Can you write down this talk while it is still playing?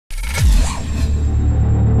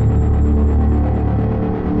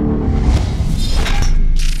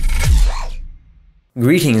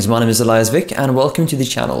Greetings, my name is Elias Wick and welcome to the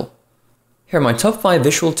channel. Here are my top 5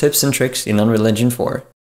 visual tips and tricks in Unreal Engine 4.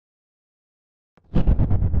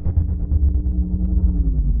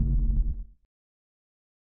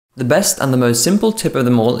 The best and the most simple tip of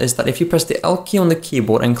them all is that if you press the L key on the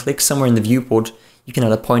keyboard and click somewhere in the viewport, you can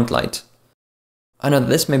add a point light. I know that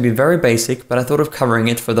this may be very basic, but I thought of covering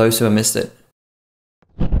it for those who have missed it.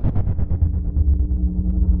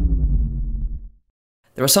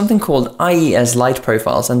 There are something called IES light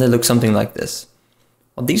profiles, and they look something like this.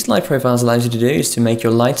 What these light profiles allows you to do is to make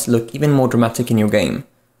your lights look even more dramatic in your game.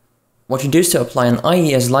 What you do is to apply an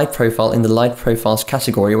IES light profile in the light profiles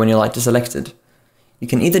category when your light is selected. You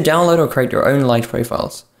can either download or create your own light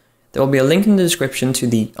profiles. There will be a link in the description to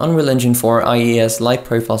the Unreal Engine 4 IES light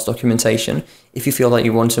profiles documentation if you feel that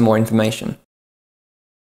you want some more information.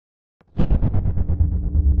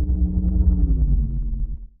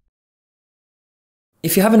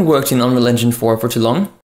 If you haven't worked in Unreal Engine 4 for too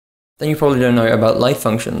long, then you probably don't know about light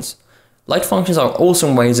functions. Light functions are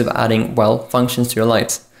awesome ways of adding, well, functions to your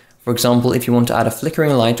light. For example, if you want to add a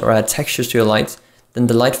flickering light or add textures to your light, then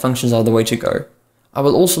the light functions are the way to go. I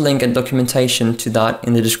will also link a documentation to that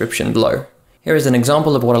in the description below. Here is an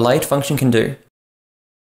example of what a light function can do.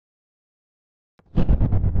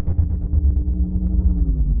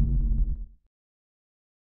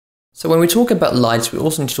 So when we talk about lights, we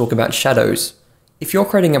also need to talk about shadows. If you're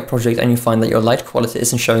creating a project and you find that your light quality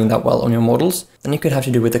isn't showing that well on your models, then you could have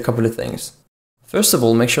to do with a couple of things. First of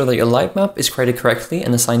all, make sure that your light map is created correctly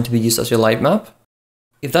and assigned to be used as your light map.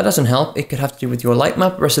 If that doesn't help, it could have to do with your light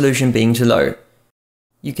map resolution being too low.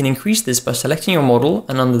 You can increase this by selecting your model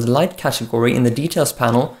and under the light category in the details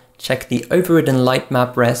panel, check the overridden light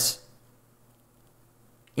map res.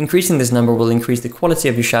 Increasing this number will increase the quality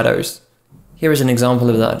of your shadows. Here is an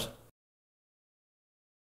example of that.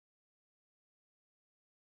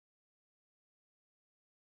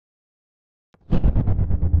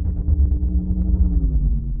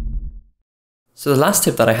 So the last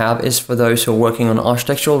tip that I have is for those who are working on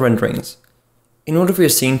architectural renderings. In order for your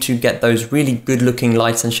scene to get those really good looking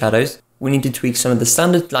lights and shadows, we need to tweak some of the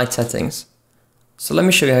standard light settings. So let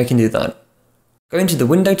me show you how you can do that. Go into the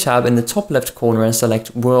Window tab in the top left corner and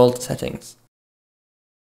select World Settings.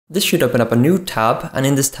 This should open up a new tab, and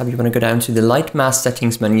in this tab you want to go down to the Light Mask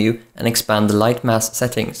Settings menu and expand the Light Mask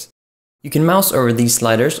Settings. You can mouse over these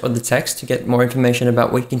sliders or the text to get more information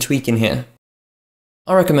about what you can tweak in here.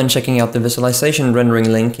 I recommend checking out the visualization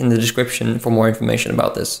rendering link in the description for more information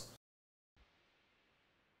about this.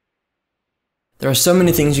 There are so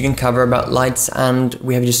many things you can cover about lights, and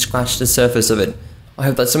we have just scratched the surface of it. I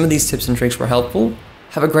hope that some of these tips and tricks were helpful.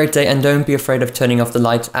 Have a great day and don't be afraid of turning off the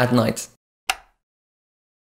lights at night.